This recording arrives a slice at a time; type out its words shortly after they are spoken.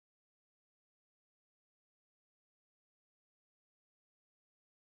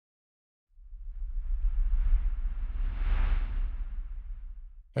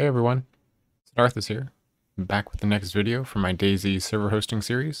Hey everyone, Darth here. I'm back with the next video for my DayZ server hosting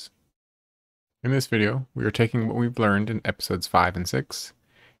series. In this video, we are taking what we've learned in episodes 5 and 6,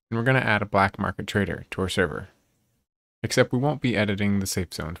 and we're going to add a black market trader to our server. Except we won't be editing the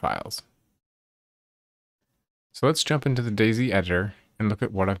safe zone files. So let's jump into the DayZ editor and look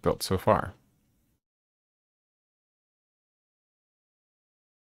at what I've built so far.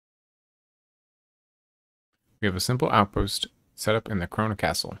 We have a simple outpost set up in the Corona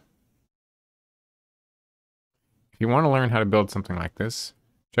Castle. If you want to learn how to build something like this,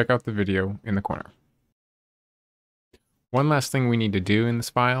 check out the video in the corner. One last thing we need to do in this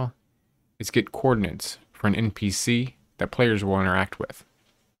file is get coordinates for an NPC that players will interact with.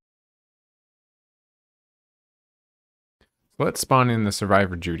 So let's spawn in the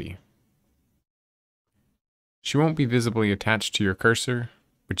survivor Judy. She won't be visibly attached to your cursor,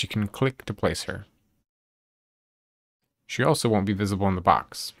 but you can click to place her. She also won't be visible in the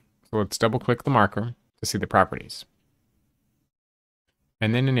box, so let's double click the marker to see the properties.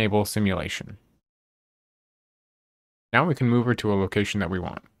 And then enable simulation. Now we can move her to a location that we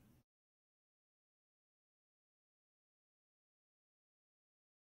want.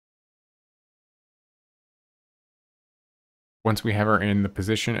 Once we have her in the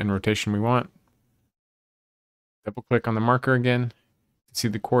position and rotation we want, double click on the marker again to see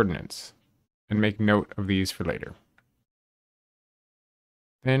the coordinates and make note of these for later.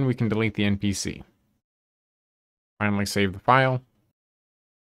 Then we can delete the NPC. Finally save the file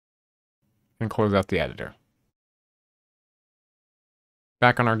and close out the editor.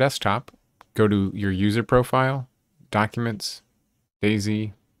 Back on our desktop, go to your user profile, Documents,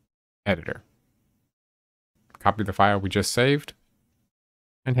 DayZ, Editor. Copy the file we just saved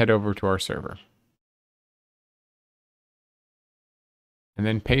and head over to our server. And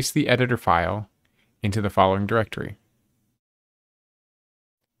then paste the editor file into the following directory.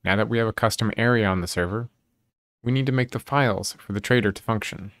 Now that we have a custom area on the server, we need to make the files for the trader to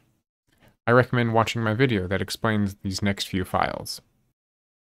function. I recommend watching my video that explains these next few files.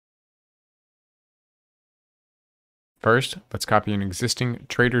 First, let's copy an existing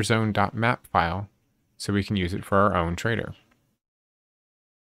TraderZone.map file so we can use it for our own trader.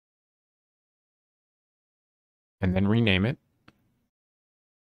 And then rename it.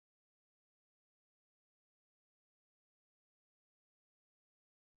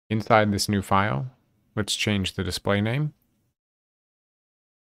 Inside this new file, let's change the display name.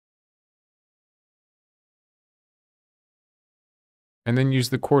 And then use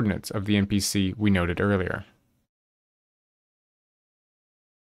the coordinates of the NPC we noted earlier.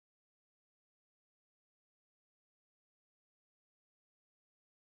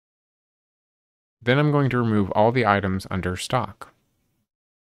 Then I'm going to remove all the items under stock.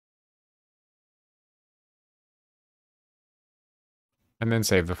 And then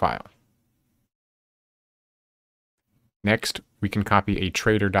save the file. Next, we can copy a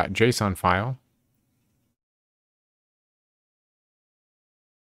Trader.json file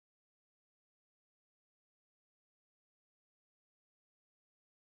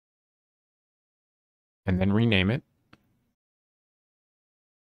and then rename it.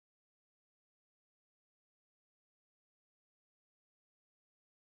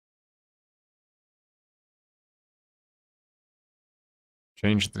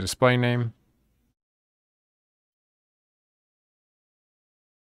 Change the display name.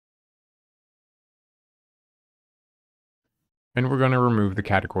 And we're going to remove the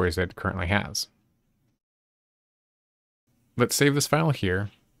categories that it currently has. Let's save this file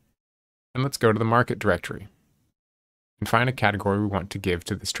here, and let's go to the market directory and find a category we want to give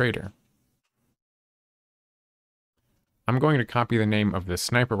to this trader. I'm going to copy the name of the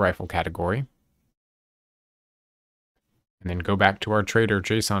sniper rifle category, and then go back to our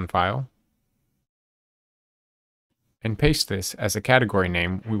Trader.json file, and paste this as a category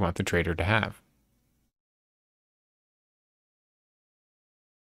name we want the trader to have.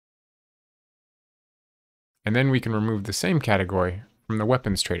 And then we can remove the same category from the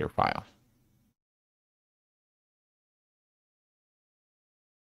weapons trader file.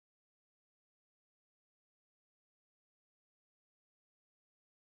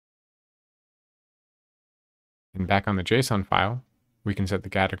 And back on the JSON file, we can set the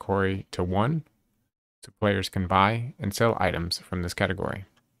category to 1, so players can buy and sell items from this category.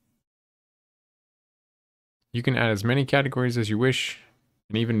 You can add as many categories as you wish,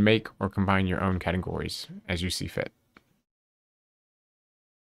 and even make or combine your own categories as you see fit.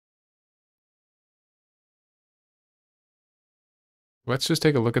 Let's just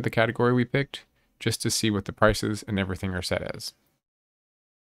take a look at the category we picked, just to see what the prices and everything are set as.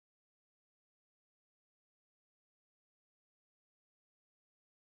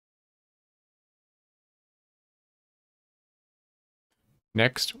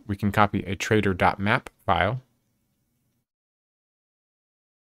 Next, we can copy a Trader.map file.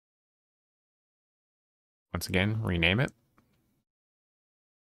 Once again, rename it.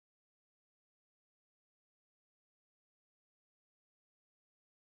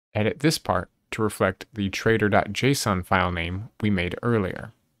 Edit this part to reflect the Trader.json file name we made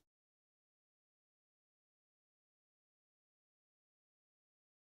earlier.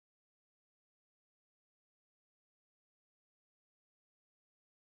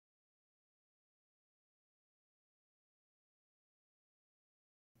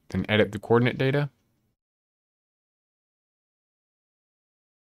 Then edit the coordinate data.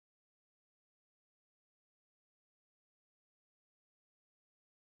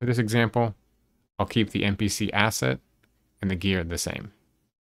 For this example, I'll keep the NPC asset and the gear the same.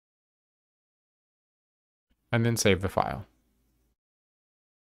 And then save the file.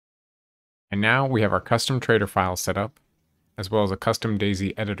 And now we have our custom trader file set up, as well as a custom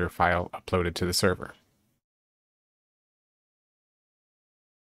DayZ editor file uploaded to the server.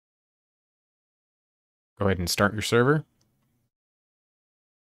 Go ahead and start your server.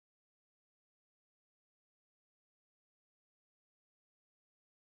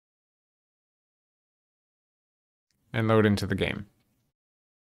 And load into the game.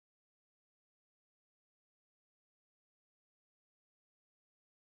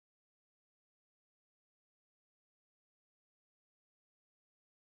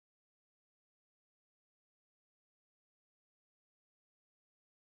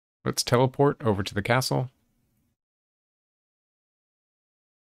 Let's teleport over to the castle.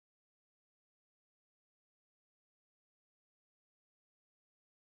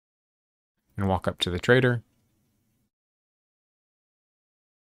 And walk up to the trader.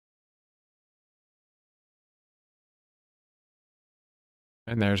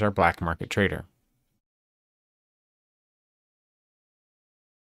 And there's our black market trader.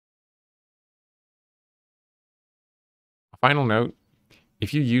 A final note,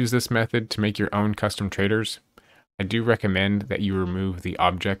 if you use this method to make your own custom traders, I do recommend that you remove the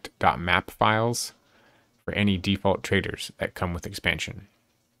object.map files for any default traders that come with expansion.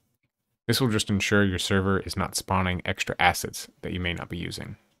 This will just ensure your server is not spawning extra assets that you may not be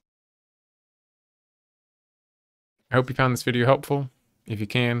using. I hope you found this video helpful. If you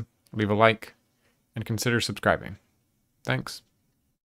can, leave a like and consider subscribing. Thanks.